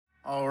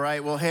All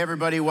right, well, hey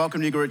everybody,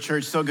 welcome to Eagle Road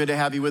Church. So good to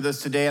have you with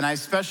us today. And I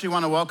especially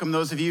want to welcome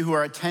those of you who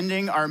are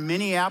attending our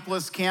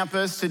Minneapolis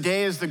campus.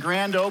 Today is the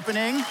grand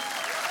opening,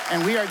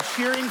 and we are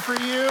cheering for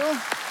you.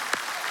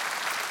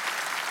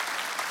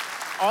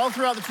 All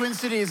throughout the Twin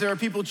Cities, there are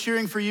people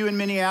cheering for you in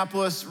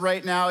Minneapolis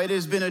right now. It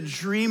has been a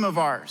dream of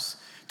ours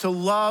to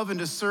love and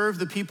to serve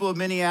the people of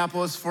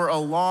Minneapolis for a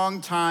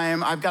long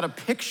time. I've got a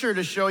picture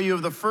to show you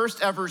of the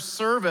first ever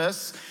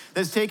service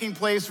that's taking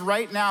place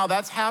right now.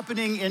 That's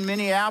happening in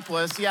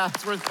Minneapolis. Yeah,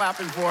 it's worth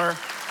clapping for.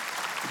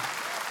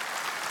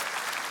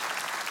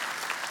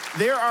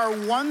 There are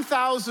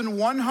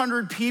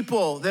 1,100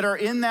 people that are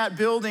in that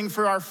building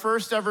for our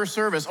first ever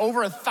service.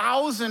 Over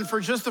 1,000 for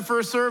just the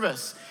first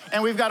service.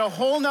 And we've got a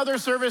whole nother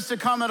service to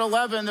come at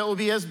 11 that will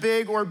be as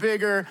big or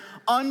bigger.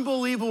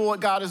 Unbelievable what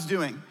God is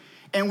doing.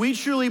 And we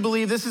truly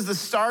believe this is the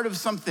start of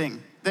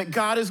something that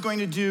God is going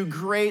to do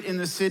great in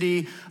the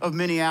city of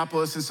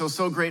Minneapolis. And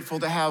so grateful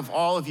to have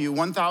all of you,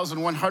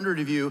 1,100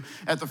 of you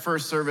at the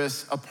first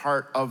service, a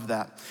part of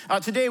that.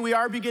 Today we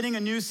are beginning a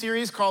new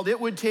series called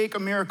It Would Take a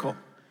Miracle.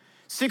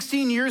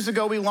 16 years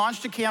ago, we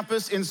launched a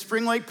campus in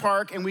Spring Lake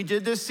Park, and we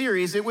did this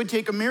series, It Would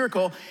Take a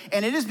Miracle,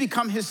 and it has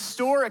become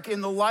historic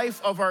in the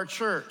life of our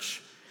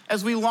church.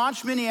 As we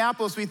launched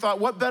Minneapolis, we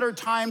thought, what better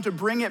time to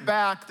bring it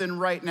back than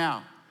right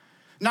now?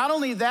 Not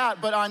only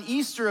that, but on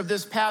Easter of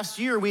this past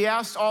year, we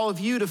asked all of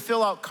you to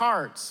fill out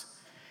cards.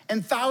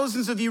 And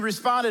thousands of you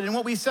responded. And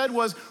what we said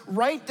was,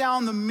 write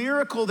down the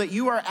miracle that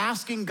you are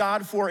asking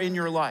God for in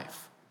your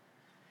life.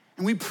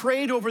 And we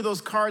prayed over those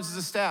cards as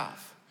a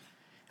staff.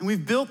 And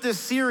we've built this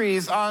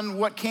series on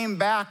what came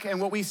back and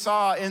what we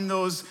saw in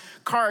those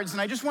cards. And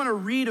I just want to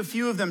read a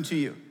few of them to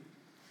you.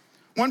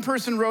 One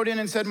person wrote in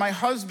and said, my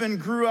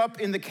husband grew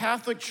up in the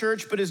Catholic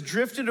Church, but has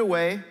drifted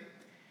away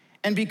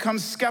and become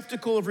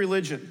skeptical of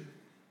religion.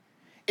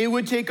 It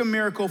would take a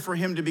miracle for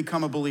him to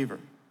become a believer.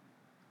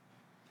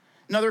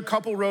 Another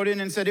couple wrote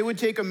in and said, it would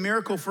take a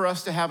miracle for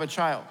us to have a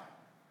child.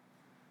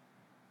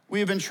 We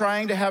have been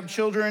trying to have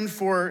children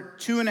for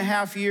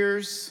 2.5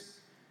 years.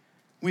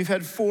 We've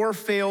had 4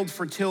 failed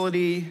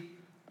fertility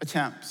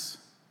attempts.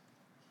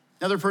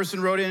 Another person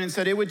wrote in and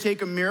said, it would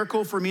take a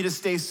miracle for me to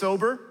stay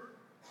sober.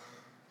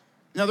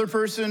 Another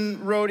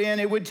person wrote in,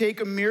 it would take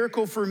a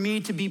miracle for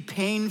me to be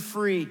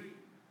pain-free.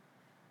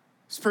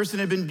 This person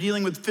had been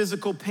dealing with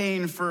physical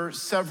pain for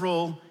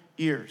several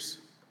years.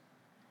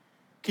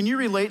 Can you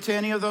relate to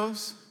any of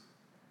those?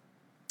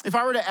 If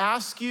I were to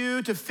ask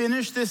you to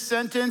finish this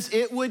sentence,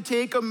 it would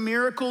take a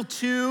miracle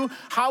too,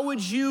 how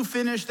would you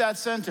finish that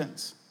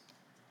sentence?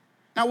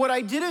 Now, what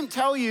I didn't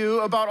tell you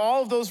about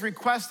all of those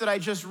requests that I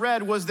just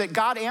read was that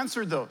God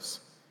answered those.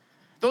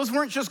 Those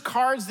weren't just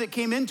cards that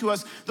came into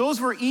us. Those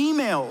were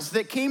emails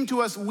that came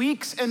to us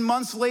weeks and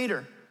months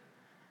later.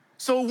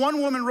 So one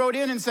woman wrote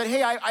in and said,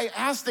 hey, I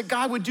asked that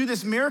God would do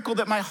this miracle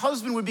that my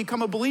husband would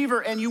become a believer,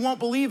 and you won't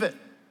believe it.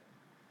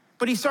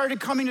 But he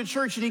started coming to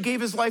church and he gave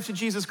his life to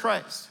Jesus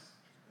Christ.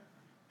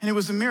 And it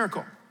was a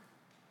miracle.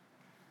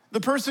 The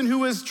person who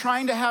was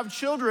trying to have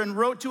children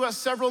wrote to us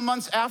several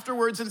months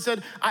afterwards and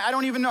said, I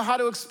don't even know how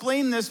to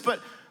explain this,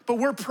 but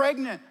we're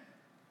pregnant.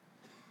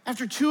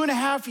 After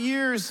 2.5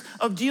 years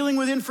of dealing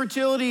with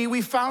infertility,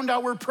 we found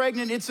out we're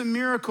pregnant. It's a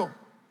miracle.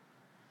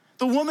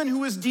 The woman who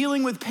was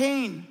dealing with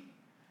pain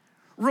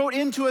wrote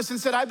into us and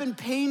said, I've been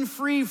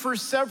pain-free for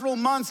several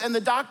months and the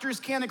doctors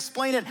can't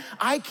explain it.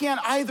 I can't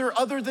either,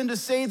 other than to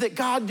say that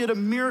God did a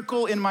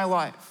miracle in my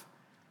life.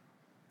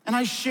 And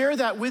I share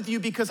that with you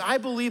because I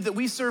believe that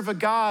we serve a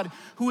God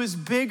who is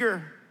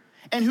bigger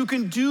and who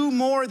can do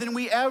more than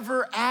we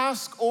ever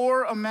ask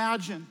or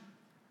imagine.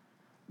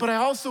 But I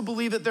also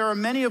believe that there are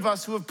many of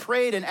us who have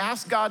prayed and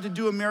asked God to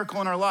do a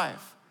miracle in our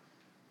life,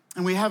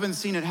 and we haven't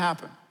seen it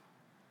happen.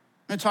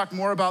 I'm gonna talk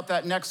more about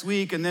that next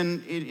week and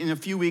then in a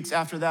few weeks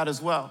after that as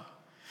well.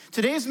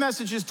 Today's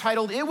message is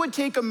titled, It Would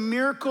Take a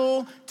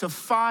Miracle to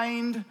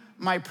Find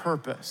My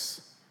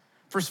Purpose.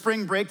 For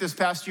spring break this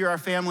past year, our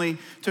family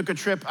took a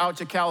trip out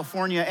to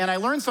California, and I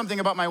learned something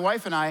about my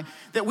wife and I,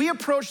 that we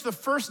approach the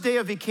first day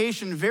of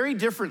vacation very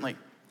differently.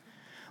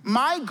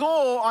 My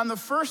goal on the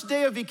first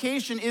day of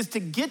vacation is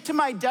to get to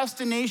my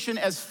destination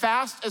as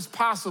fast as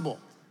possible.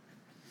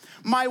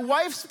 My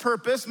wife's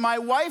purpose, my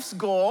wife's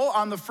goal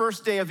on the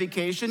first day of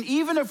vacation,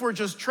 even if we're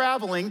just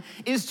traveling,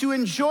 is to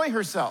enjoy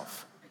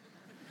herself.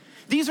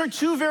 These are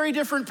two very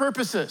different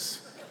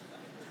purposes.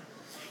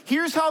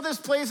 Here's how this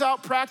plays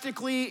out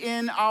practically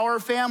in our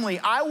family.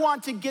 I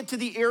want to get to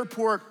the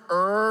airport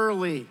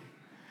early.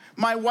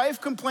 My wife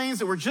complains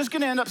that we're just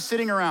gonna end up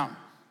sitting around.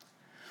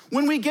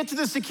 When we get to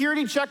the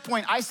security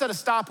checkpoint, I set a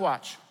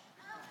stopwatch.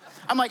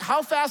 I'm like,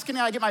 how fast can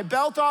I get my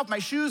belt off, my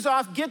shoes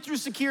off, get through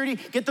security,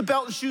 get the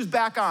belt and shoes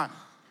back on?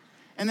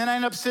 And then I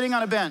end up sitting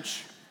on a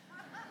bench,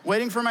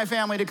 waiting for my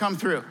family to come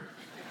through.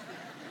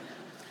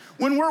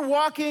 When we're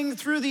walking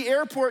through the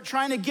airport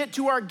trying to get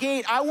to our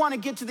gate, I want to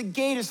get to the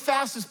gate as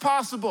fast as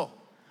possible.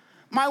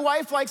 My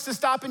wife likes to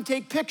stop and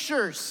take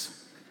pictures.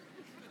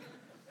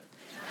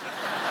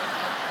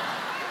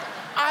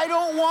 I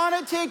don't want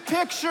to take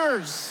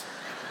pictures.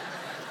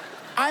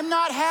 I'm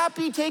not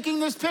happy taking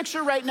this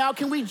picture right now.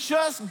 Can we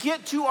just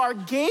get to our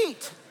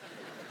gate?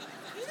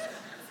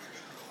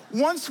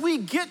 Once we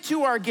get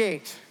to our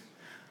gate,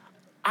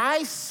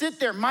 I sit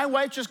there. My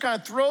wife just kind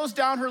of throws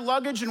down her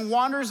luggage and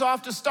wanders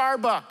off to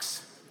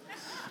Starbucks.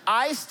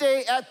 I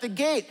stay at the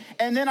gate,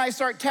 and then I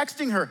start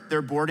texting her.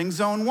 They're boarding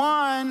zone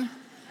 1.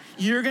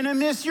 You're gonna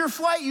miss your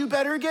flight. You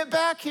better get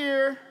back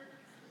here.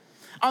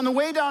 On the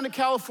way down to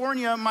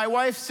California, my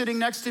wife sitting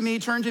next to me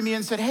turned to me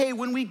and said, hey,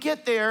 when we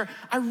get there,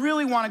 I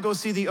really wanna go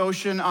see the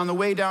ocean on the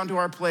way down to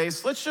our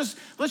place. Let's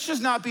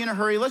just not be in a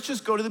hurry. Let's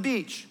just go to the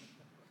beach.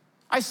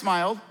 I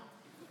smiled.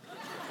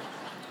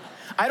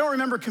 I don't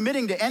remember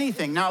committing to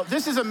anything. Now,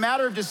 this is a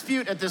matter of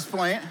dispute at this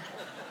point.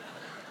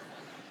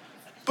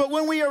 But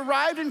when we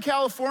arrived in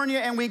California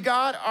and we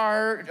got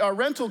our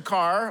rental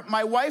car,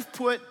 my wife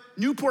put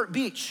Newport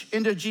Beach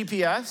into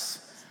GPS.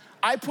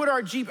 I put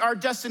our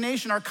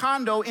destination, our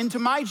condo, into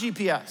my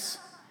GPS.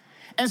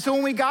 And so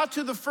when we got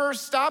to the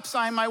first stop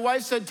sign, my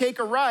wife said, take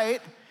a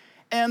right,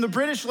 and the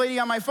British lady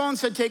on my phone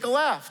said, take a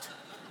left.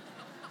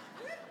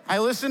 I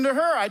listened to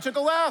her, I took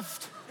a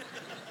left.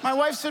 My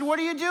wife said, what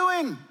are you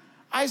doing?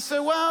 I said,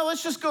 well,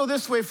 let's just go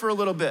this way for a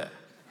little bit.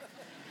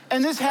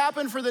 And this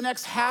happened for the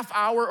next half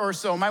hour or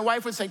so. My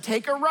wife would say,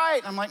 take a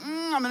right. I'm like,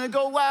 I'm gonna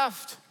go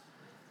left.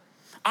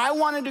 I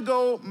wanted to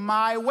go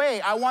my way.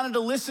 I wanted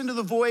to listen to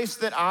the voice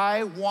that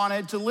I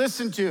wanted to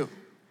listen to.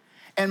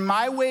 And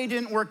my way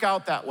didn't work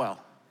out that well.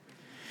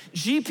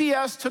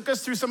 GPS took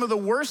us through some of the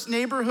worst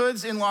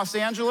neighborhoods in Los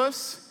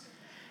Angeles.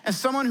 As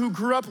someone who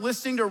grew up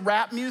listening to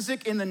rap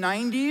music in the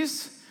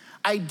 90s,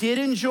 I did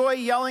enjoy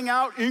yelling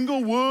out,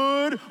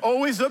 Inglewood,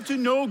 always up to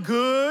no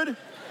good.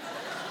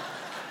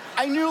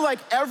 I knew like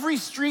every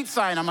street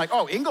sign. I'm like,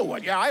 oh,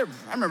 Inglewood, yeah, I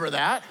remember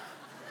that.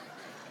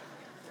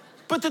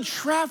 But the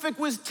traffic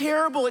was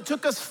terrible. It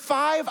took us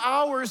 5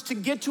 hours to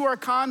get to our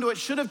condo. It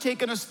should have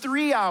taken us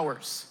 3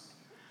 hours.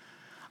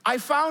 I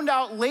found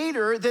out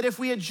later that if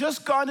we had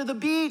just gone to the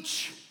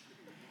beach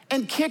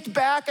and kicked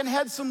back and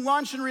had some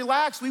lunch and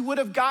relaxed, we would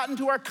have gotten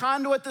to our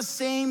condo at the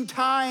same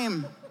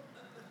time.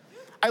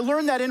 I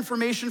learned that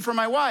information from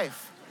my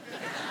wife,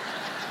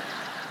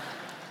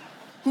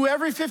 who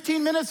every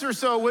 15 minutes or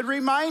so would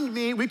remind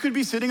me we could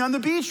be sitting on the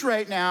beach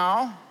right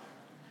now.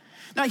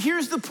 Now,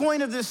 here's the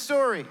point of this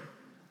story.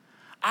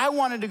 I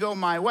wanted to go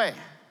my way.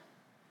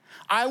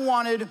 I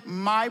wanted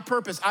my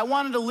purpose. I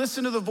wanted to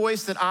listen to the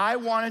voice that I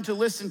wanted to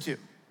listen to.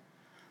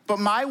 But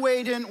my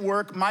way didn't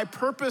work. My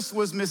purpose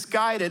was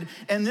misguided,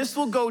 and this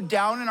will go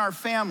down in our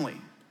family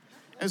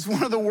as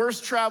one of the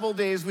worst travel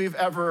days we've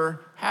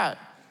ever had.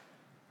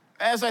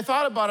 As I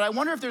thought about it, I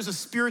wonder if there's a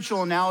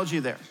spiritual analogy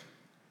there.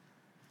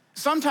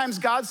 Sometimes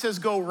God says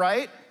go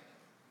right,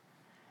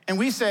 and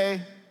we say,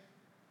 I'm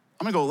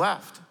gonna go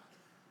left.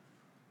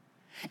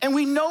 And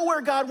we know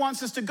where God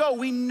wants us to go.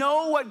 We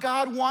know what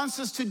God wants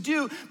us to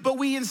do, but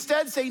we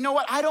instead say, you know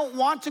what, I don't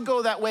want to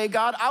go that way,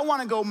 God. I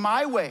wanna go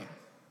my way.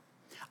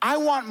 I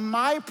want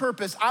my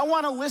purpose. I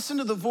wanna listen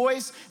to the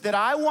voice that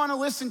I wanna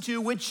listen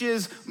to, which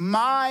is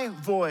my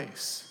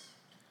voice.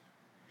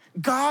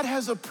 God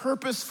has a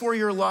purpose for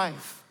your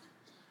life.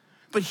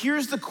 But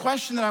here's the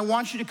question that I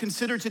want you to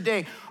consider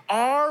today.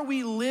 Are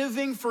we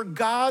living for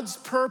God's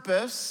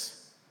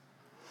purpose,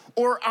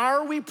 or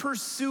are we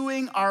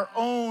pursuing our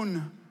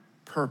own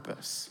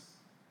purpose?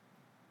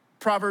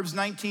 Proverbs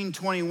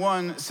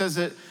 19:21 says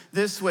it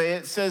this way.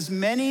 It says,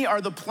 many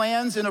are the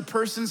plans in a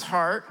person's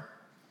heart,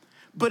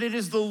 but it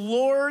is the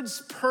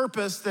Lord's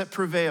purpose that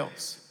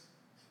prevails.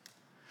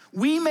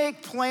 We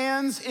make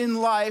plans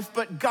in life,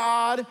 but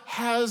God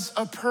has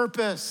a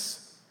purpose.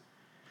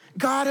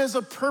 God has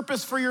a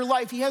purpose for your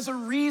life. He has a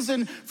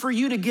reason for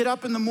you to get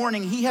up in the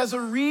morning. He has a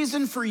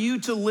reason for you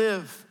to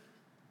live.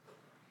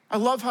 I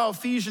love how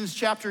Ephesians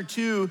chapter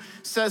 2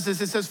 says this.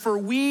 It says, for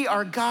we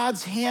are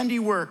God's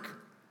handiwork,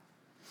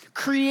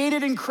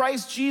 created in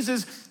Christ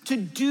Jesus to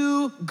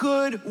do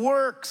good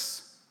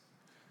works.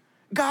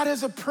 God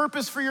has a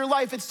purpose for your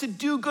life. It's to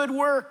do good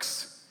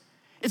works.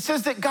 It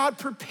says that God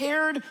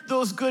prepared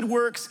those good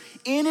works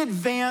in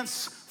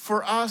advance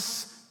for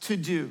us to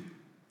do.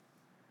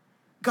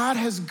 God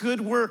has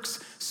good works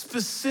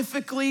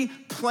specifically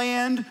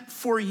planned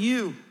for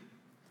you,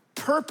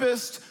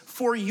 purposed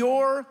for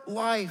your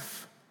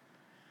life.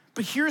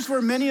 But here's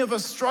where many of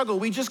us struggle.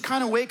 We just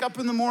kind of wake up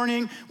in the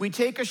morning, we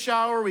take a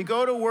shower, we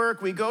go to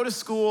work, we go to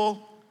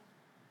school,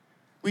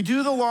 we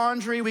do the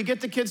laundry, we get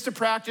the kids to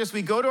practice,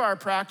 we go to our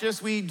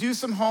practice, we do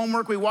some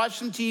homework, we watch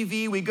some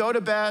TV, we go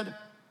to bed.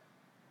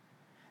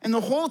 And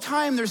the whole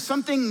time there's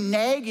something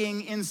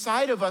nagging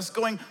inside of us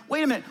going,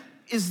 wait a minute,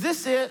 is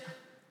this it?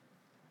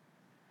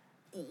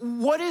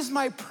 What is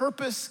my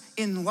purpose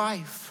in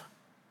life?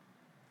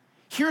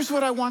 Here's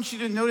what I want you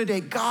to know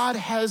today. God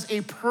has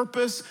a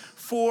purpose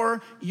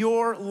for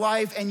your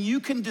life, and you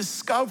can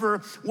discover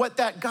what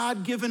that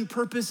God-given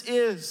purpose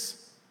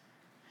is.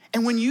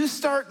 And when you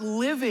start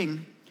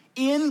living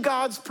in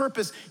God's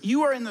purpose,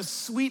 you are in the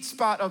sweet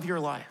spot of your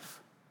life.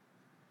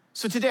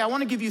 So today, I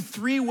want to give you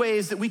 3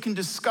 ways that we can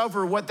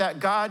discover what that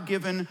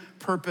God-given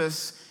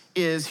purpose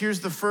is.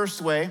 Here's the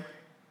first way.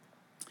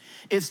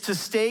 It's to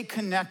stay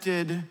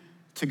connected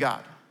to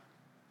God.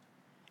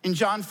 In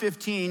John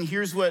 15,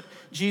 here's what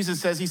Jesus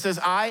says. He says,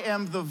 I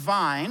am the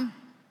vine,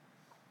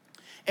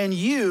 and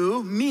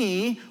you,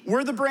 me,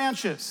 we're the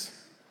branches.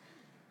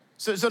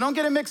 So don't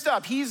get it mixed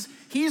up. He's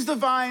the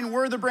vine,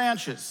 we're the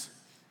branches.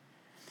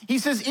 He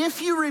says,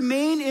 if you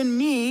remain in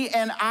me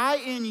and I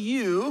in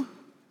you,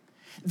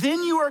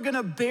 then you are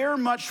gonna bear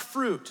much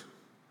fruit.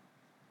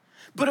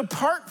 But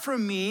apart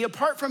from me,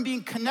 apart from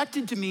being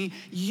connected to me,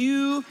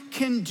 you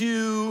can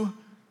do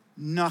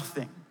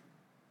nothing.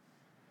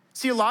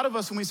 See, a lot of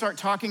us, when we start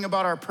talking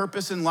about our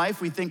purpose in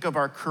life, we think of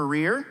our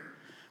career,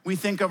 we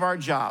think of our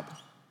job.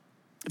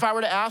 If I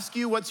were to ask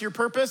you, what's your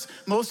purpose?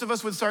 Most of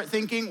us would start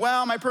thinking,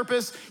 well, my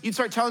purpose, you'd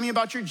start telling me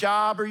about your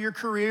job or your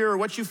career or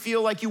what you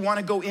feel like you want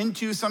to go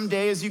into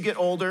someday as you get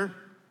older.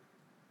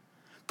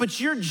 But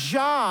your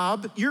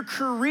job, your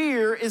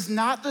career is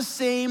not the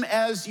same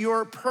as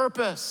your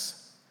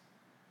purpose.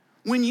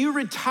 When you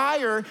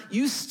retire,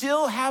 you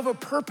still have a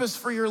purpose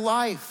for your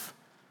life.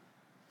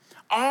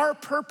 Our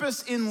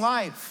purpose in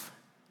life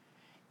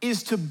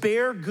is to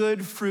bear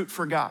good fruit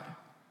for God.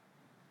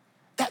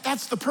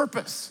 That's the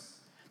purpose.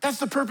 That's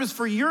the purpose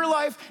for your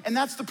life, and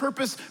that's the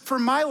purpose for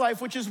my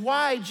life, which is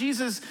why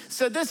Jesus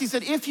said this. He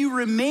said, if you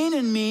remain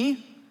in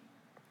me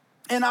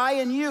and I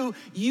in you,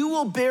 you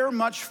will bear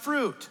much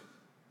fruit.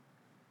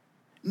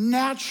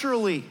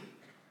 Naturally.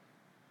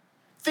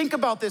 Think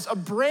about this. A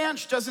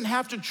branch doesn't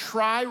have to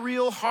try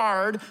real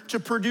hard to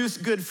produce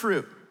good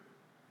fruit.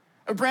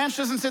 A branch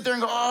doesn't sit there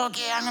and go, oh,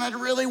 okay, I'm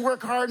gonna really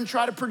work hard and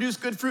try to produce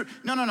good fruit.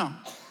 No.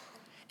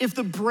 If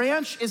the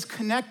branch is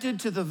connected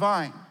to the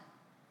vine,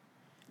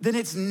 then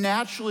it's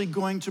naturally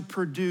going to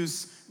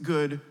produce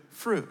good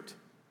fruit.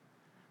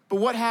 But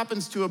what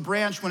happens to a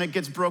branch when it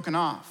gets broken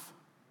off?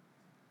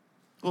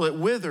 Well, it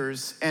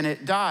withers and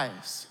it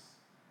dies,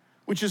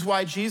 which is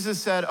why Jesus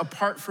said,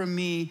 apart from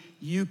me,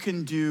 you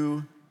can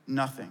do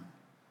nothing.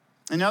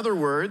 In other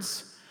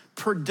words,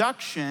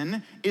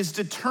 production is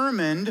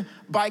determined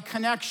by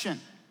connection.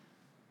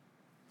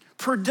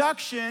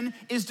 Production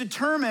is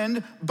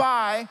determined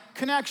by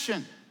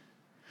connection.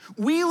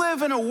 We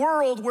live in a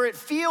world where it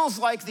feels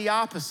like the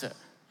opposite.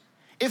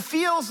 It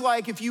feels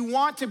like if you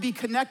want to be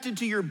connected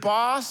to your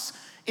boss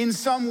in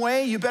some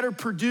way, you better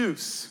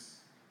produce.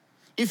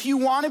 If you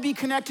want to be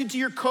connected to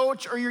your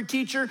coach or your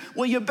teacher,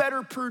 well, you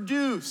better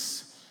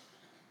produce.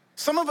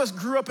 Some of us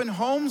grew up in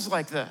homes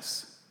like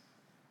this.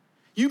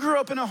 You grew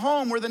up in a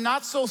home where the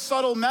not so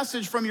subtle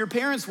message from your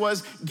parents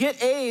was,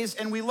 get A's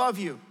and we love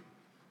you.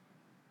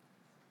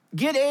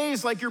 Get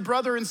A's like your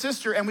brother and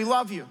sister and we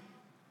love you.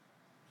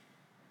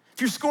 If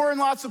you're scoring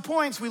lots of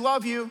points, we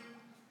love you.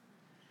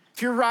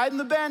 If you're riding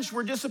the bench,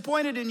 we're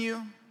disappointed in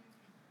you.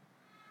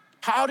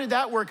 How did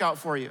that work out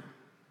for you?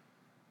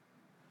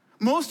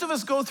 Most of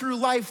us go through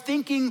life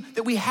thinking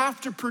that we have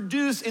to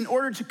produce in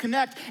order to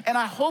connect, and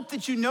I hope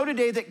that you know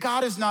today that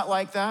God is not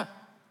like that.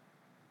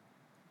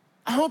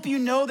 I hope you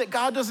know that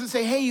God doesn't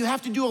say, hey, you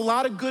have to do a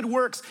lot of good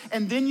works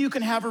and then you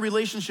can have a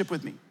relationship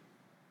with me.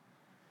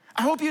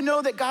 I hope you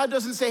know that God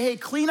doesn't say, hey,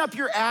 clean up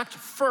your act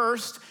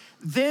first,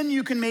 then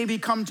you can maybe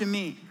come to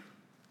me.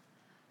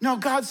 No,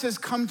 God says,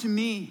 come to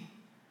me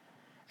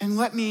and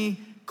let me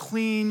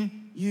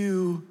clean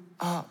you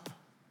up.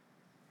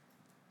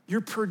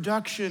 Your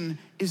production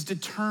is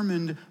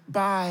determined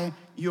by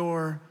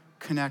your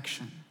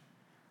connection.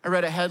 I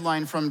read a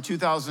headline from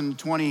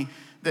 2020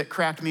 that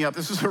cracked me up.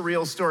 This is a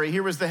real story.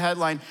 Here was the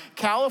headline.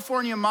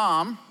 California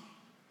mom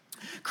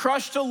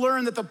crushed to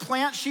learn that the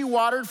plant she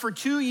watered for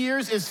 2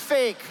 years is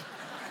fake.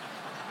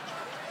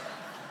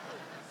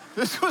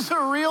 This was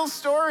a real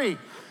story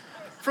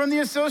from the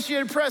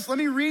Associated Press. Let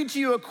me read to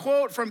you a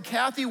quote from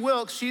Kathy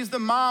Wilkes. She's the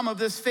mom of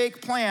this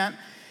fake plant.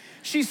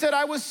 She said,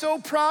 I was so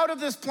proud of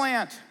this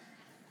plant.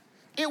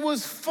 It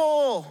was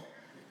full,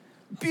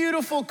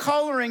 beautiful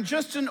coloring,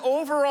 just an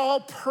overall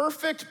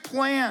perfect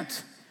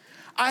plant.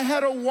 I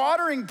had a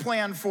watering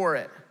plan for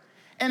it.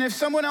 And if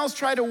someone else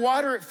tried to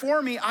water it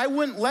for me, I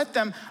wouldn't let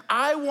them.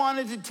 I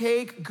wanted to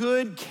take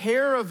good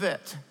care of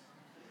it.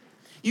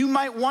 You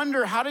might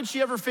wonder, how did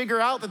she ever figure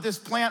out that this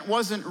plant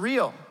wasn't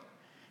real?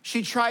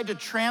 She tried to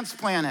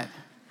transplant it.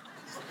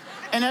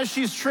 And as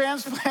she's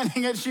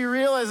transplanting it, she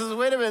realizes,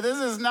 wait a minute, this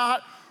is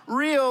not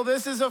real.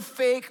 This is a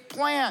fake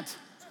plant.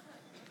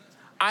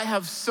 I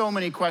have so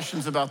many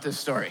questions about this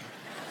story.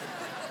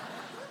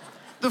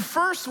 The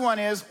first one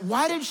is,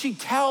 why did she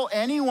tell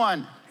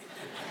anyone?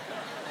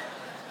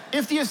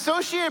 If the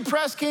Associated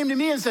Press came to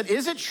me and said,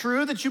 is it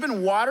true that you've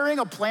been watering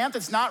a plant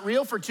that's not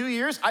real for 2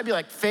 years? I'd be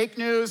like, fake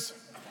news.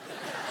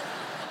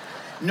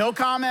 No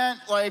comment.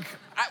 Like,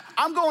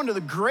 I'm going to the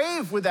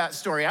grave with that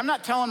story. I'm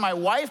not telling my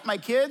wife, my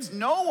kids,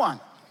 no one.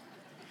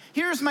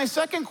 Here's my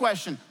second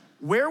question.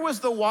 Where was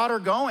the water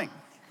going?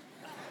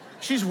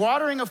 She's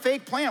watering a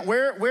fake plant.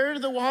 Where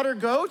did the water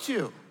go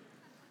to?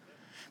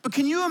 But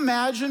can you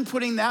imagine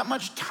putting that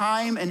much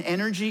time and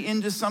energy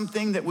into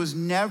something that was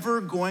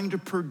never going to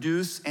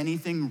produce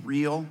anything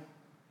real?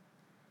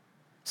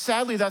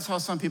 Sadly, that's how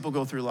some people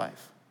go through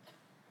life.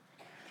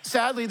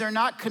 Sadly, they're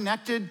not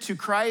connected to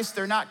Christ.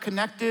 They're not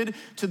connected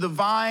to the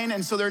vine,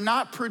 and so they're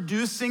not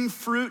producing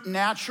fruit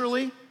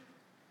naturally.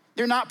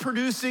 They're not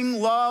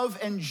producing love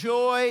and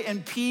joy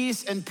and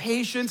peace and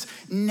patience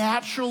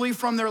naturally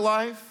from their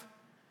life.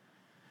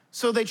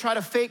 So they try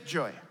to fake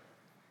joy,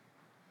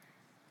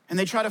 and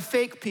they try to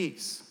fake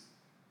peace,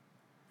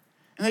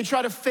 and they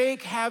try to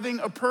fake having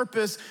a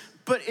purpose,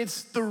 but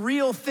it's the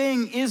real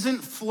thing isn't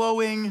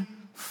flowing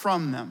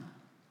from them.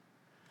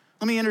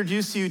 Let me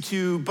introduce you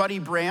to Buddy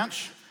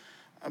Branch.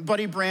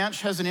 Buddy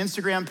Branch has an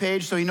Instagram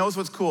page, so he knows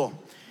what's cool.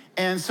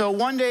 And so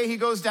one day he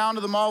goes down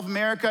to the Mall of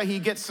America, he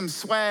gets some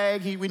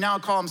swag. We now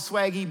call him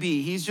Swaggy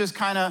B. He's just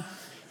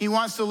he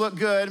wants to look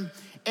good.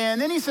 And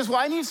then he says, well,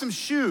 I need some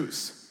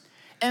shoes.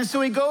 And so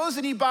he goes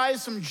and he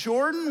buys some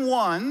Jordan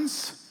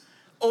 1s,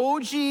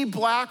 OG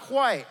black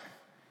white.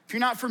 If you're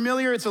not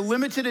familiar, it's a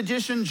limited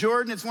edition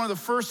Jordan. It's one of the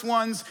first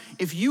ones.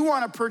 If you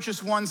want to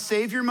purchase one,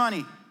 save your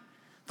money.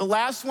 The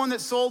last one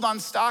that sold on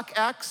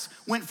StockX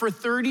went for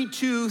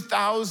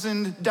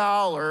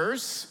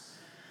 $32,000,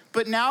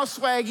 but now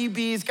Swaggy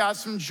B's got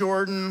some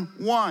Jordan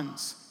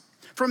 1s.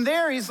 From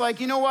there, he's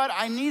like, you know what?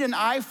 I need an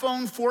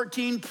iPhone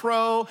 14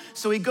 Pro,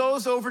 so he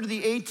goes over to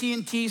the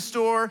AT&T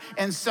store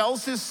and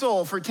sells his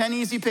soul for 10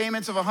 easy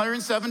payments of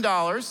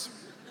 $107.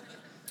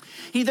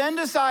 He then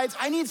decides,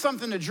 I need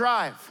something to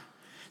drive.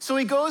 So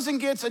he goes and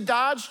gets a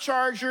Dodge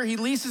Charger. He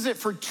leases it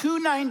for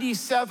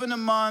 $297 a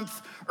month.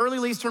 Early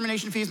lease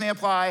termination fees may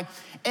apply.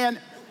 And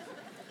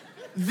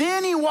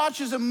then he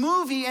watches a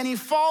movie and he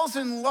falls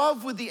in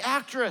love with the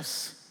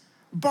actress,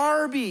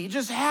 Barbie. It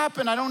just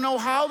happened. I don't know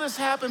how this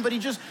happened, but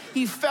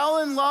he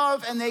fell in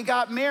love and they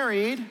got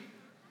married.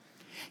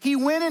 He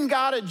went and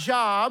got a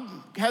job,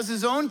 has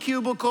his own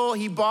cubicle.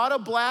 He bought a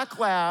black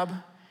lab,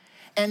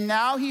 and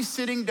now he's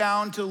sitting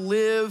down to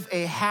live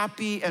a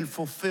happy and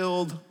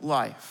fulfilled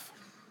life.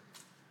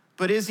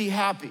 But is he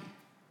happy?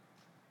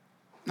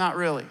 Not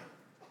really.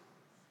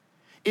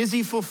 Is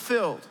he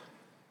fulfilled?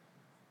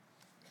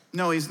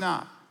 No, he's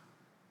not.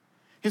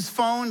 His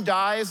phone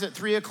dies at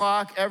 3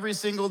 o'clock every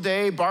single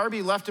day.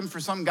 Barbie left him for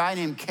some guy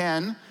named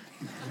Ken.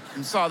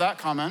 You saw that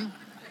coming.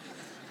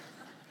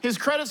 His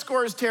credit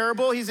score is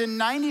terrible. He's in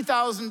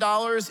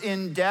 $90,000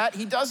 in debt.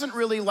 He doesn't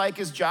really like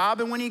his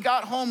job. And when he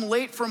got home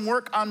late from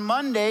work on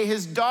Monday,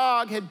 his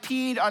dog had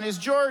peed on his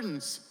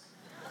Jordans.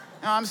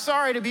 Now, I'm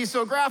sorry to be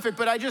so graphic,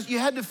 but you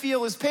had to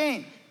feel his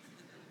pain.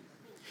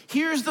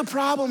 Here's the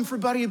problem for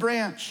Buddy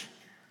Branch.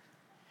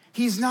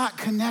 He's not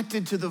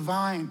connected to the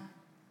vine.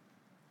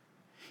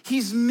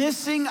 He's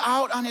missing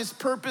out on his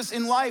purpose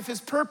in life.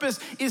 His purpose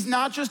is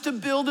not just to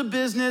build a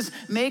business,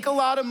 make a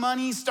lot of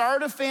money,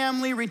 start a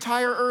family,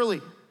 retire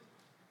early.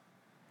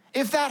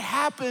 If that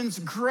happens,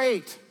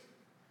 great.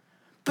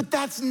 But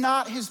that's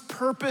not his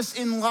purpose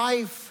in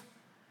life.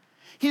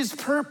 His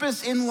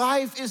purpose in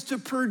life is to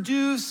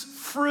produce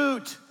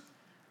fruit.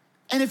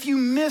 And if you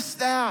miss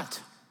that,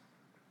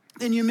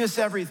 then you miss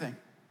everything.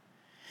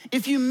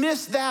 If you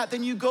miss that,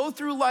 then you go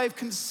through life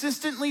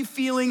consistently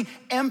feeling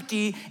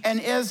empty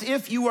and as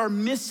if you are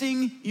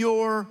missing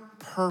your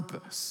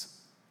purpose.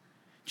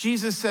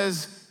 Jesus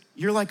says,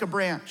 you're like a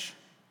branch.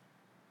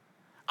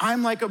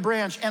 I'm like a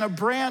branch, and a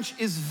branch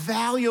is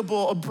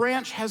valuable. A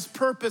branch has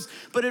purpose,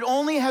 but it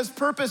only has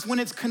purpose when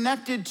it's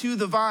connected to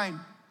the vine.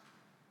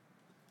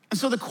 And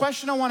so the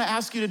question I want to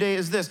ask you today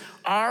is this: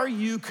 are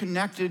you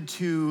connected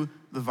to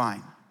the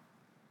vine?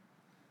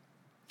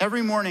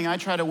 Every morning I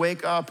try to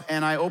wake up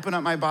and I open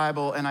up my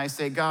Bible and I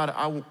say, God,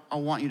 I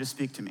want you to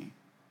speak to me.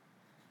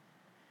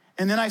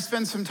 And then I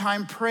spend some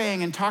time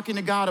praying and talking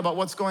to God about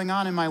what's going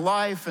on in my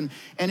life and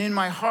in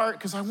my heart,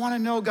 because I want to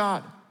know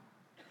God.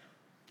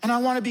 And I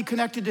want to be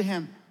connected to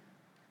him.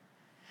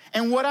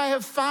 And what I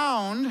have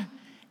found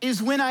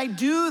is when I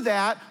do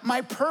that,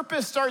 my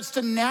purpose starts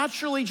to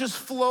naturally just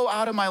flow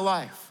out of my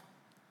life.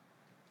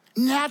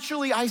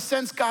 Naturally, I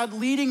sense God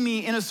leading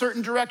me in a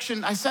certain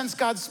direction. I sense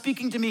God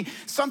speaking to me.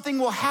 Something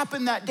will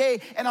happen that day,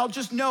 and I'll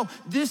just know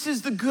this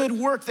is the good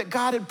work that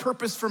God had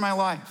purposed for my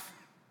life.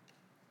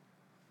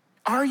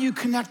 Are you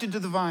connected to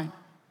the vine?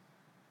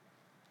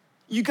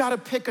 You gotta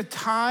pick a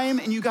time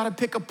and you gotta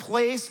pick a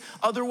place.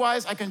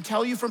 Otherwise, I can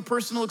tell you from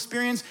personal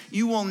experience,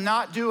 you will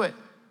not do it.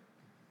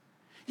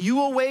 You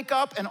will wake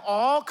up and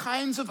all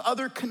kinds of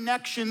other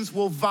connections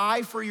will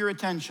vie for your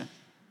attention.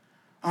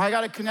 I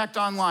gotta connect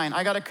online.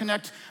 I gotta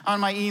connect on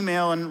my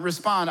email and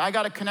respond. I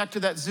gotta connect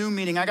to that Zoom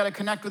meeting. I gotta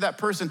connect with that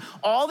person.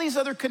 All these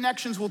other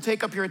connections will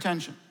take up your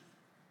attention.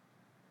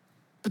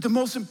 But the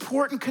most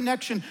important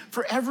connection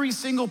for every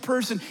single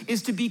person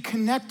is to be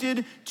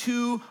connected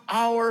to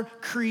our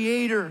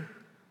Creator.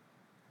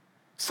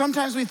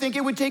 Sometimes we think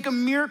it would take a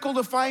miracle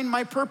to find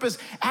my purpose.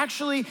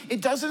 Actually,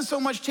 it doesn't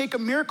so much take a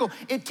miracle.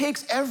 It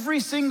takes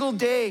every single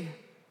day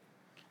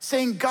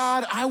saying,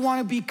 God, I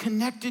wanna be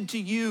connected to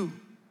you.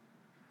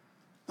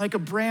 Like a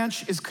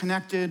branch is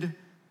connected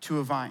to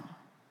a vine.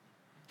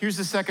 Here's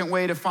the second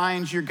way to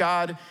find your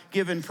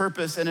God-given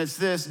purpose, and it's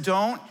this: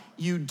 don't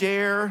you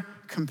dare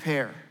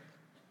compare.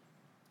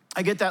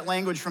 I get that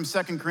language from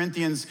 2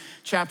 Corinthians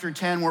chapter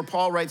 10, where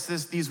Paul writes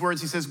these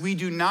words. He says, we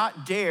do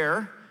not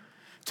dare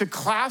to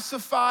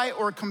classify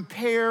or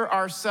compare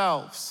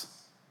ourselves.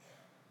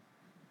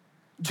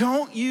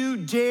 Don't you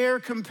dare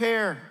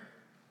compare.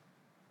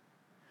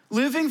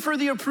 Living for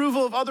the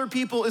approval of other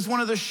people is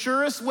one of the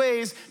surest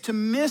ways to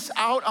miss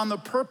out on the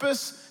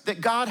purpose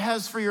that God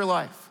has for your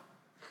life.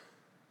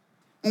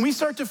 When we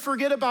start to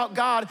forget about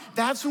God,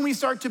 that's when we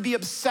start to be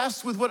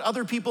obsessed with what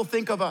other people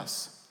think of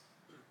us.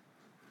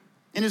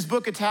 In his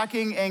book,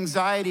 Attacking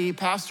Anxiety,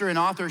 pastor and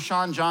author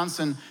Sean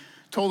Johnson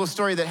told a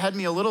story that had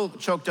me a little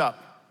choked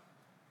up.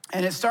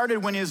 And it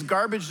started when his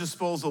garbage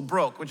disposal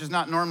broke, which is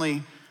not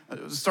normally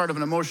the start of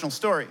an emotional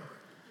story.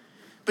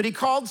 But he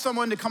called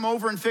someone to come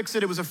over and fix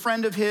it. It was a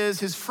friend of his.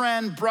 His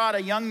friend brought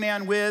a young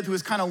man with who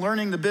was kind of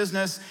learning the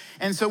business.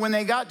 And so when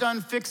they got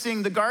done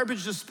fixing the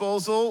garbage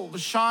disposal,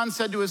 Sean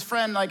said to his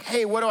friend, like,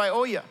 hey, what do I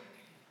owe you?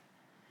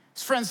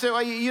 His friend said,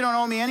 well, you don't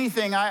owe me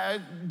anything. I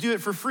do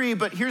it for free,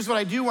 but here's what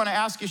I do want to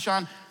ask you,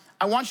 Sean.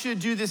 I want you to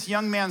do this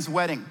young man's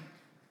wedding.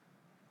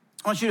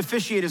 I want you to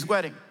officiate his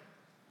wedding.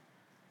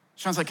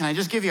 Sean's like, can I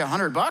just give you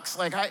 $100?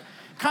 Like, I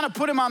kind of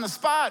put him on the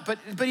spot,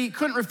 but he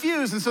couldn't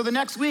refuse. And so the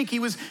next week he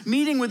was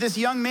meeting with this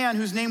young man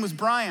whose name was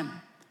Brian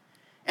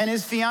and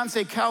his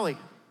fiance, Kelly.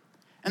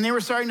 And they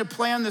were starting to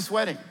plan this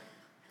wedding.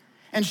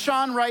 And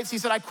Sean writes, he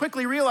said, I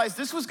quickly realized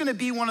this was gonna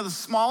be one of the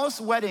smallest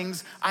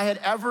weddings I had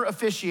ever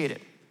officiated.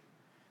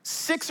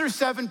 6 or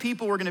 7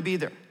 people were gonna be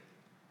there.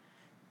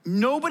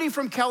 Nobody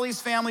from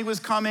Kelly's family was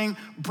coming.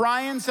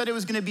 Brian said it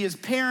was gonna be his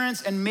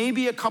parents and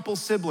maybe a couple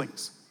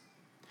siblings.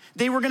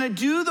 They were gonna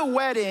do the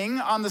wedding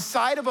on the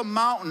side of a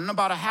mountain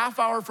about a half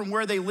hour from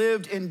where they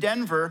lived in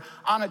Denver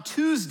on a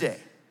Tuesday.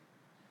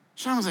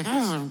 Sean was like,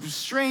 that is a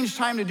strange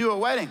time to do a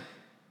wedding.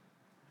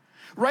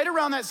 Right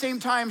around that same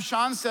time,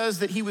 Sean says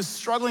that he was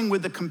struggling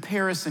with the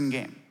comparison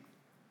game.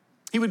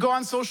 He would go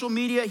on social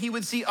media, he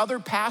would see other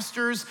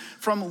pastors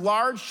from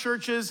large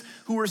churches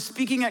who were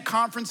speaking at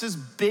conferences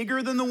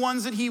bigger than the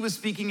ones that he was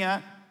speaking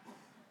at.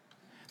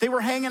 They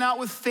were hanging out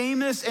with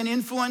famous and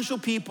influential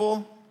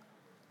people.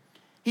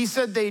 He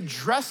said they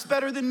dressed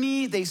better than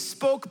me, they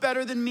spoke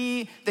better than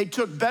me, they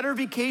took better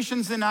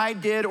vacations than I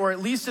did, or at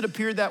least it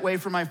appeared that way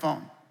from my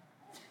phone.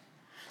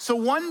 So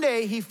one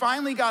day, he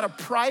finally got a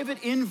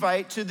private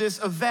invite to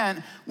this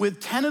event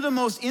with 10 of the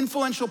most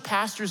influential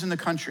pastors in the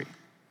country.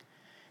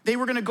 They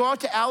were gonna go out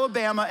to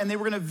Alabama and they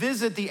were gonna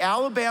visit the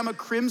Alabama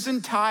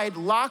Crimson Tide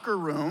locker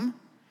room,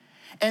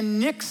 and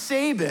Nick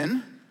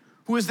Saban,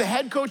 who is the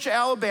head coach of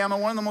Alabama,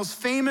 one of the most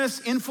famous,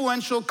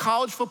 influential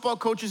college football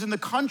coaches in the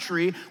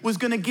country, was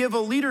gonna give a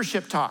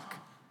leadership talk.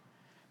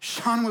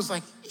 Sean was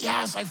like,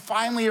 yes, I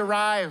finally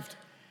arrived.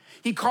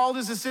 He called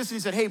his assistant, he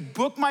said, hey,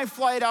 book my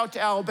flight out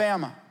to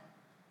Alabama.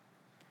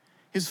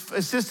 His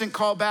assistant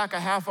called back a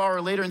half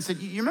hour later and said,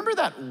 you remember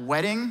that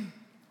wedding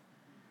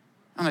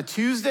on a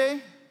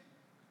Tuesday?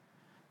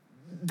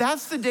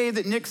 That's the day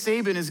that Nick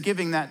Saban is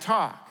giving that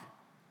talk.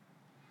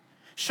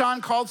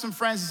 Sean called some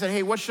friends and said,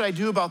 hey, what should I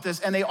do about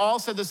this? And they all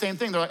said the same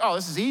thing. They're like, oh,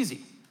 this is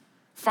easy.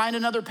 Find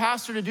another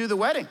pastor to do the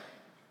wedding. I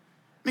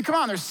mean, come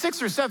on, there's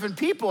 6 or 7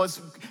 people. It's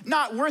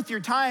not worth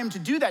your time to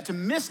do that, to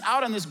miss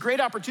out on this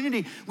great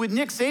opportunity with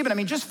Nick Saban. I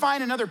mean, just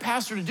find another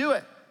pastor to do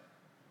it.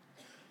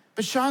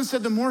 But Sean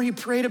said the more he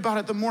prayed about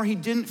it, the more he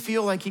didn't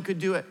feel like he could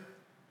do it.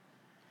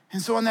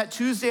 And so on that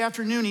Tuesday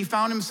afternoon, he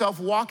found himself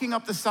walking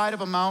up the side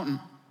of a mountain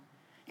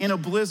in a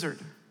blizzard.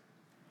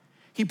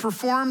 He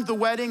performed the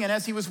wedding, and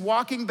as he was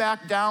walking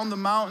back down the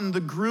mountain, the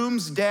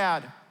groom's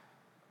dad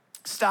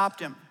stopped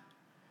him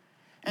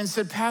and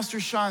said, Pastor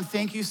Sean,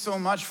 thank you so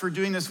much for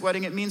doing this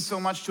wedding. It means so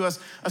much to us,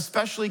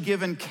 especially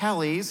given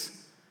Kelly's,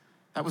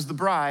 that was the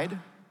bride,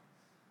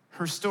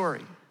 her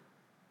story.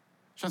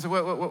 Sean said,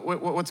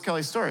 what's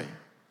Kelly's story?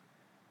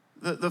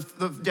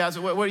 The dad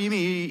said, what do you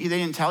mean? They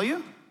didn't tell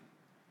you?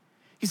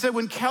 He said,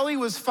 when Kelly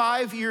was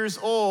 5 years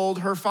old,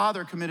 her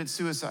father committed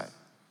suicide.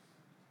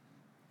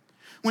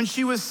 When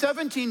she was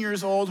 17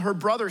 years old, her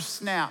brother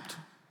snapped,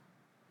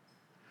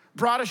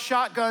 brought a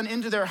shotgun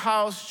into their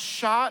house,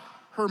 shot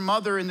her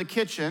mother in the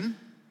kitchen.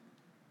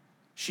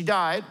 She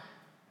died.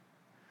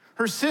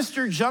 Her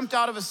sister jumped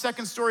out of a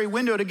second-story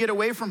window to get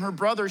away from her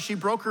brother. She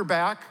broke her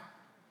back.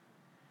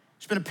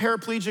 She's been a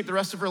paraplegic the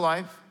rest of her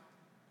life.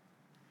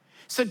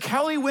 Said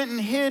Kelly went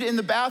and hid in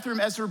the bathroom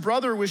as her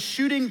brother was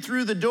shooting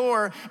through the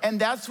door,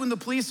 and that's when the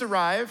police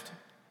arrived,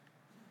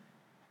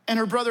 and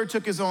her brother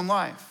took his own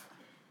life.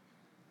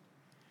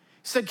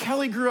 Said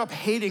Kelly grew up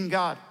hating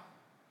God.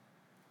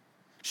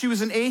 She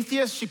was an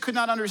atheist. She could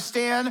not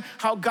understand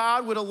how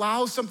God would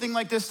allow something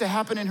like this to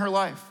happen in her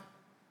life.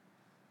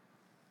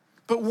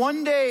 But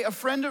one day, a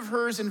friend of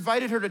hers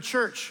invited her to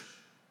church.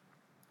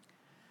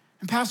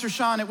 And Pastor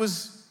Sean, it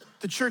was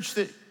the church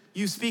that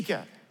you speak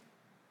at.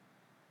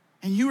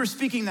 And you were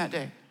speaking that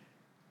day.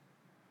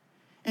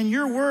 And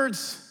your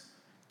words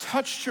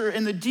touched her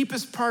in the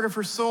deepest part of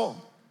her soul.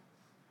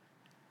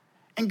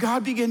 And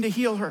God began to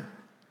heal her.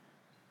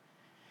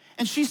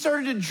 And she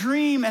started to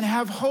dream and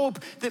have hope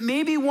that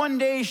maybe one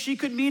day she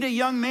could meet a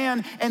young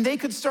man and they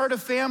could start a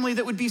family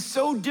that would be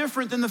so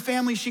different than the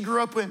family she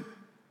grew up with.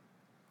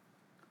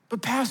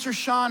 But Pastor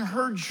Sean,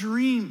 her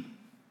dream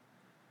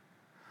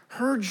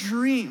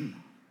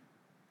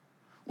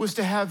was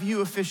to have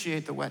you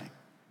officiate the wedding.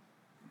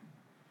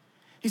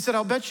 He said,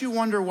 I'll bet you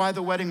wonder why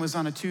the wedding was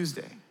on a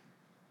Tuesday.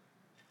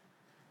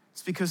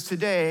 It's because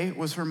today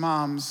was her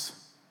mom's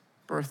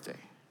birthday.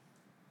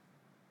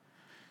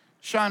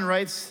 Sean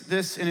writes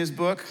this in his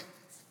book.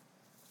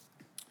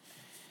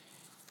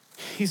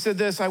 He said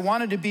this, I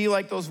wanted to be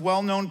like those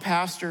well-known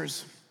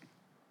pastors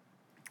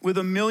with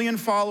 1 million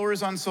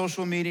followers on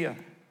social media.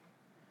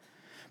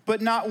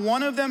 But not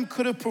one of them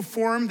could have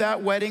performed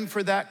that wedding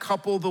for that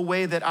couple the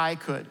way that I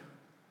could.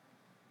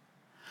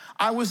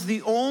 I was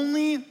the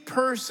only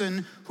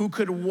person who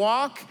could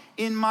walk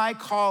in my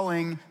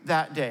calling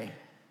that day.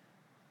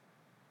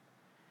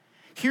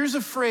 Here's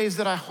a phrase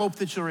that I hope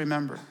that you'll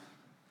remember.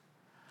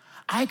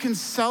 I can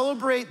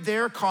celebrate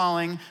their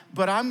calling,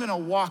 but I'm gonna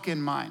walk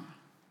in mine.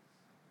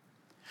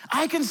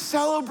 I can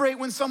celebrate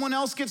when someone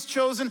else gets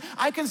chosen.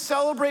 I can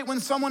celebrate when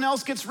someone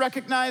else gets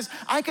recognized.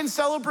 I can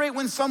celebrate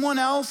when someone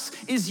else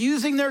is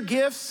using their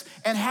gifts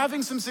and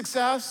having some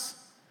success.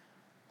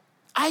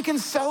 I can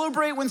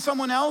celebrate when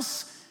someone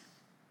else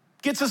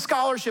gets a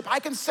scholarship. I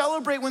can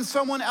celebrate when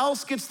someone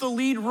else gets the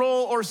lead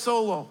role or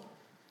solo.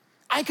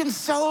 I can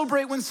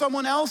celebrate when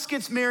someone else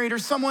gets married or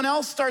someone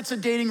else starts a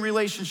dating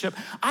relationship.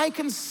 I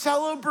can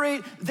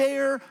celebrate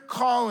their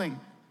calling.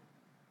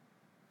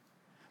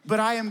 But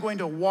I am going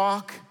to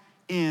walk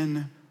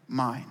in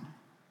mine.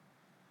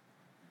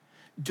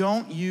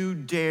 Don't you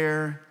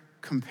dare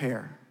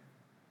compare.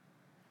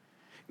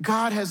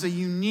 God has a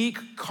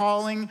unique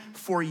calling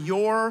for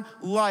your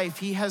life.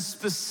 He has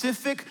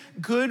specific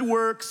good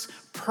works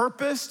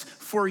purposed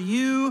for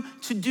you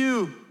to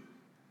do.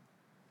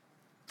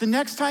 The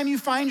next time you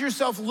find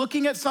yourself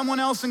looking at someone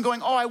else and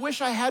going, oh, I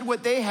wish I had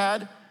what they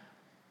had.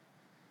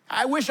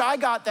 I wish I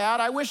got that.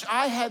 I wish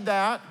I had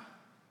that.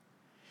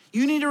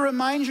 You need to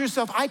remind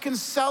yourself, I can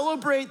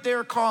celebrate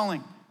their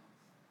calling,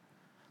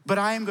 but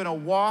I am gonna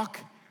walk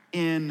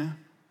in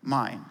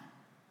mine.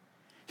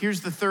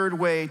 Here's the third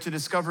way to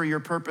discover your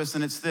purpose,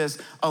 and it's this: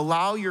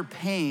 allow your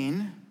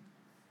pain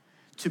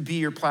to be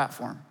your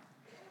platform.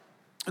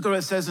 Look at what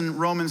it says in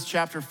Romans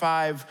chapter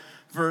 5,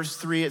 verse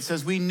 3. It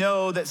says, we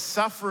know that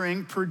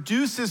suffering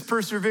produces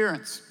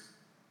perseverance.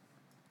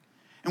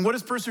 And what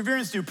does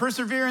perseverance do?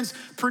 Perseverance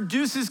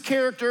produces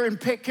character, and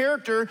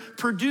character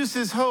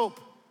produces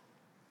hope.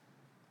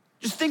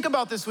 Just think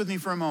about this with me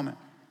for a moment.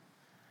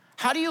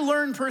 How do you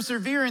learn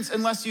perseverance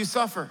unless you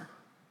suffer?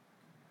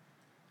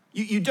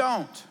 You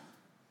don't.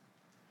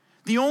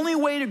 The only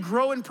way to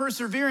grow in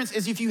perseverance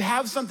is if you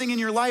have something in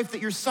your life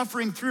that you're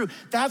suffering through.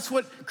 That's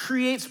what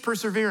creates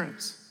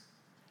perseverance.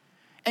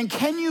 And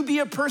can you be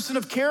a person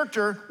of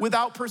character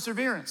without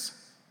perseverance?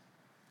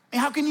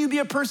 And how can you be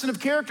a person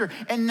of character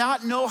and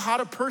not know how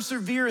to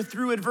persevere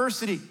through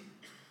adversity?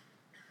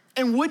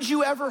 And would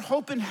you ever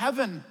hope in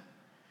heaven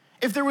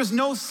if there was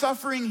no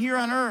suffering here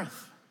on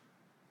earth?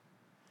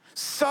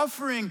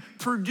 Suffering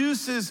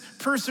produces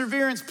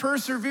perseverance.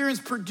 Perseverance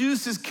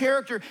produces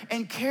character,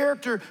 and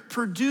character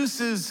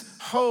produces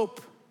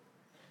hope.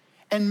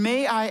 And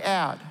may I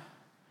add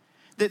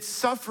that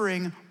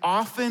suffering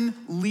often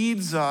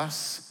leads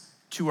us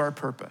to our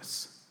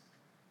purpose.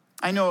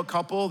 I know a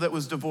couple that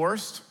was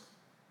divorced.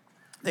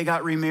 They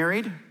got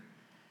remarried,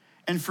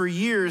 and for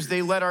years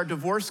they led our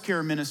divorce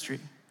care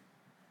ministry,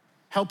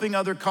 helping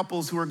other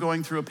couples who are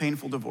going through a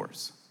painful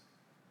divorce.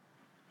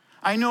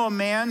 I know a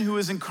man who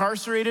was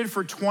incarcerated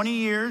for 20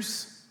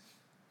 years,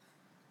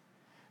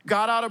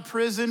 got out of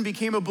prison,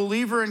 became a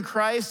believer in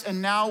Christ,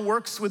 and now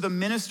works with a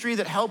ministry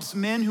that helps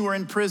men who are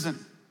in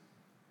prison.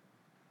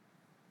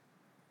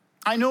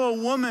 I know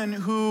a woman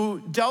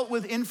who dealt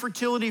with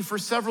infertility for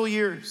several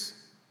years,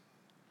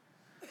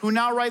 who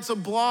now writes a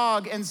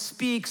blog and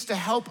speaks to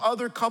help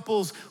other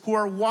couples who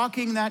are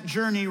walking that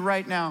journey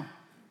right now.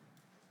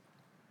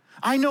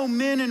 I know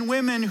men and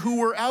women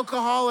who were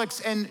alcoholics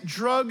and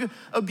drug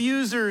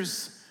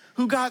abusers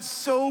who got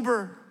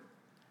sober,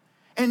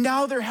 and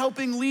now they're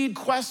helping lead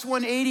Quest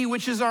 180,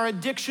 which is our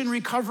addiction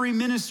recovery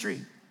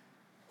ministry.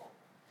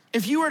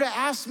 If you were to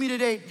ask me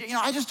today,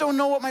 I just don't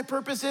know what my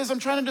purpose is, I'm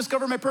trying to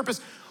discover my purpose,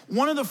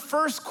 one of the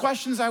first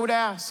questions I would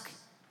ask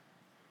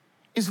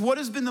is, what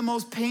has been the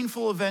most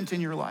painful event in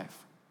your life?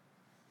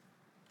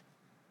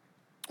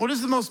 What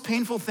is the most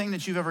painful thing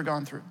that you've ever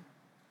gone through?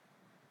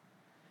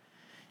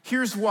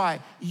 Here's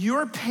why.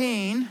 Your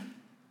pain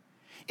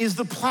is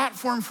the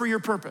platform for your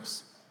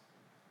purpose.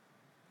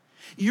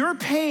 Your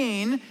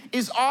pain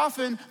is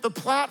often the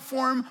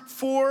platform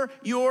for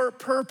your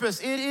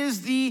purpose. It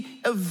is the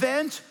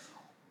event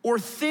or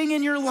thing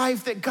in your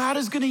life that God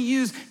is going to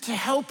use to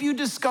help you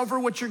discover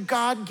what your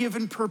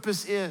God-given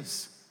purpose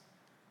is.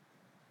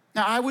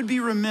 Now, I would be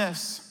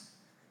remiss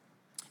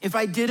if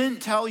I didn't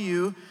tell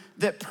you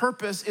that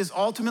purpose is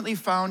ultimately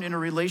found in a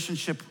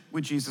relationship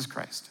with Jesus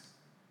Christ.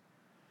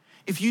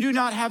 If you do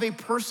not have a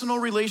personal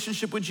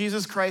relationship with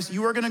Jesus Christ,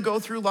 you are gonna go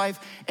through life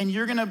and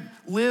you're gonna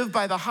live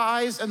by the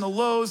highs and the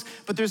lows,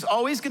 but there's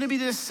always gonna be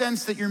this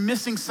sense that you're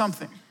missing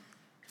something.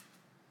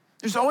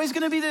 There's always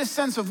gonna be this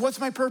sense of, what's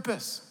my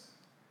purpose?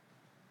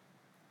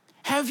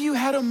 Have you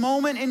had a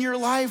moment in your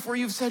life where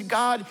you've said,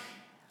 God,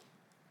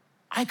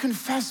 I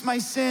confess my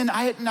sin,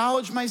 I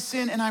acknowledge my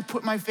sin, and I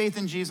put my faith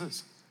in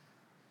Jesus.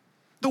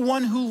 The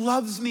one who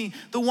loves me,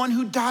 the one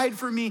who died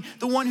for me,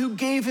 the one who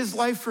gave his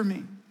life for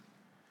me.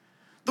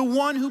 The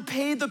one who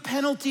paid the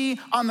penalty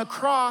on the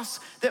cross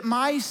that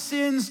my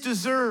sins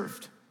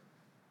deserved.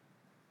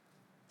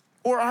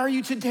 Or are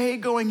you today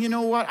going, you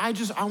know what, I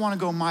want to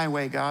go my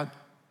way, God.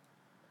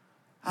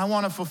 I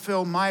want to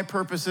fulfill my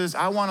purposes.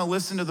 I want to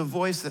listen to the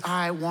voice that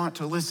I want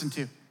to listen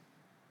to.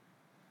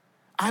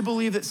 I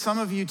believe that some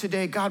of you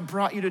today, God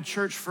brought you to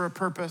church for a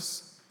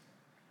purpose.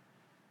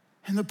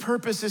 And the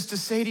purpose is to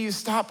say to you,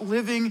 stop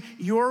living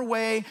your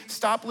way,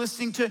 stop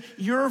listening to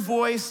your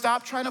voice,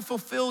 stop trying to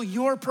fulfill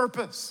your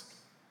purpose,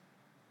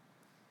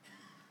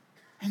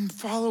 and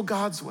follow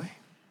God's way.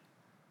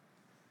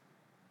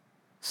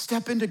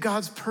 Step into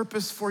God's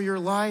purpose for your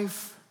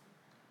life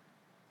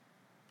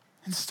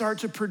and start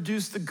to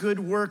produce the good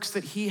works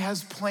that he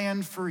has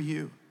planned for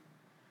you.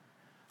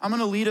 I'm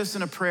gonna lead us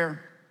in a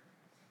prayer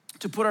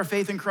to put our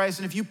faith in Christ.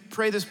 And if you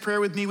pray this prayer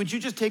with me, would you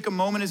just take a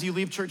moment as you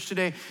leave church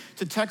today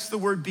to text the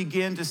word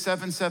BEGIN to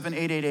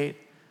 77888.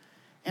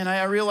 And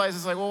I realize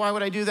it's like, well, why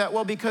would I do that?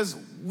 Well, because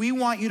we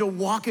want you to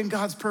walk in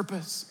God's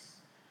purpose.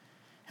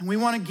 And we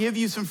want to give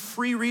you some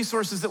free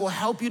resources that will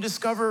help you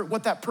discover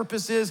what that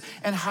purpose is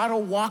and how to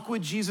walk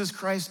with Jesus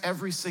Christ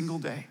every single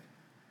day.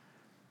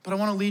 But I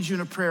want to lead you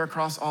in a prayer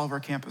across all of our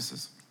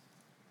campuses.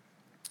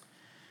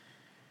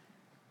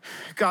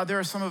 God, there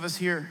are some of us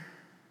here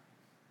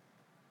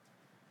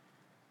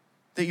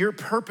that your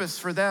purpose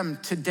for them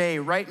today,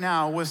 right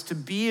now, was to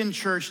be in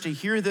church to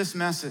hear this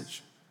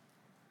message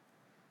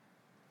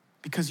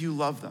because you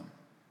love them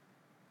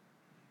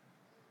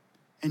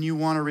and you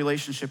want a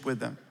relationship with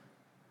them.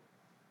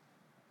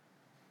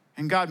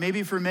 And God,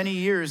 maybe for many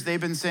years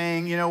they've been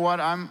saying, you know what,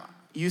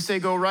 you say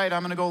go right,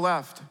 I'm gonna go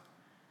left.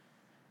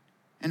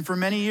 And for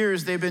many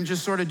years they've been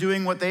just sort of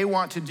doing what they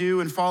want to do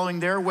and following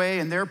their way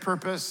and their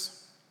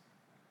purpose.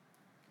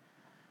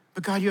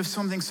 But God, you have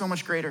something so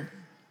much greater.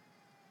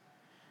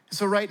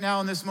 So right now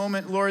in this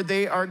moment, Lord,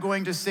 they are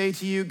going to say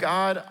to you,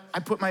 God, I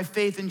put my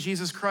faith in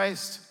Jesus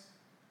Christ.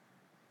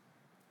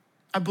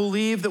 I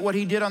believe that what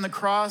he did on the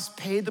cross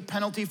paid the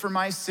penalty for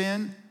my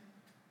sin.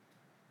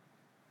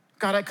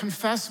 God, I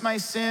confess my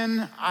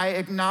sin, I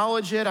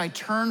acknowledge it, I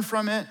turn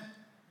from it,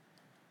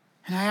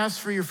 and I ask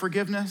for your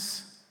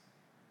forgiveness.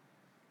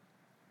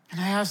 And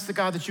I ask the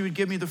God that you would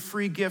give me the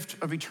free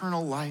gift of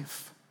eternal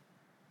life.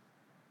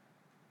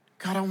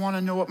 God, I want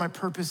to know what my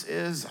purpose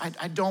is.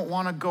 I don't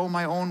want to go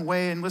my own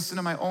way and listen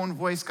to my own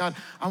voice. God,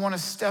 I want to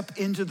step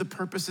into the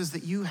purposes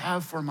that you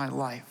have for my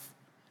life.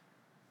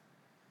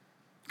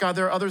 God,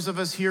 there are others of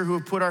us here who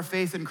have put our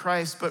faith in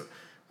Christ, but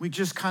we've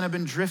just kind of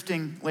been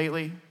drifting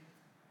lately.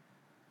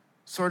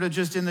 Sort of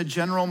just in the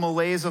general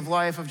malaise of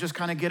life of just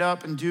kind of get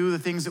up and do the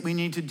things that we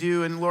need to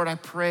do. And Lord, I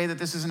pray that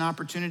this is an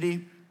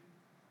opportunity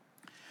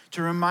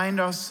to remind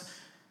us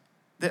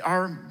that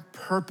our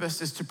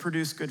purpose is to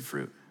produce good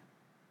fruit,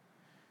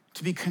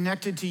 to be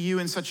connected to you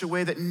in such a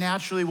way that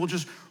naturally we'll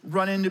just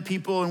run into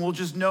people and we'll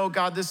just know,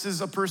 God, this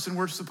is a person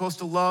we're supposed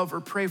to love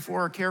or pray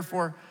for or care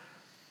for.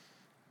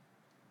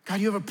 God,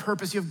 you have a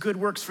purpose, you have good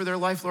works for their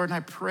life, Lord, and I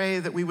pray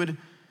that we would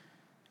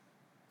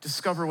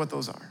discover what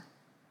those are.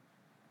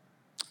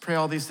 Pray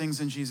all these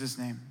things in Jesus'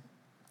 name.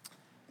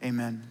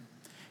 Amen.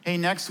 Hey,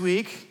 next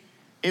week,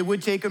 it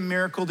would take a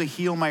miracle to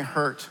heal my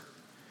hurt.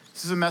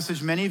 This is a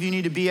message many of you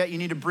need to be at. You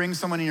need to bring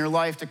someone in your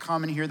life to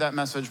come and hear that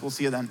message. We'll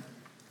see you then.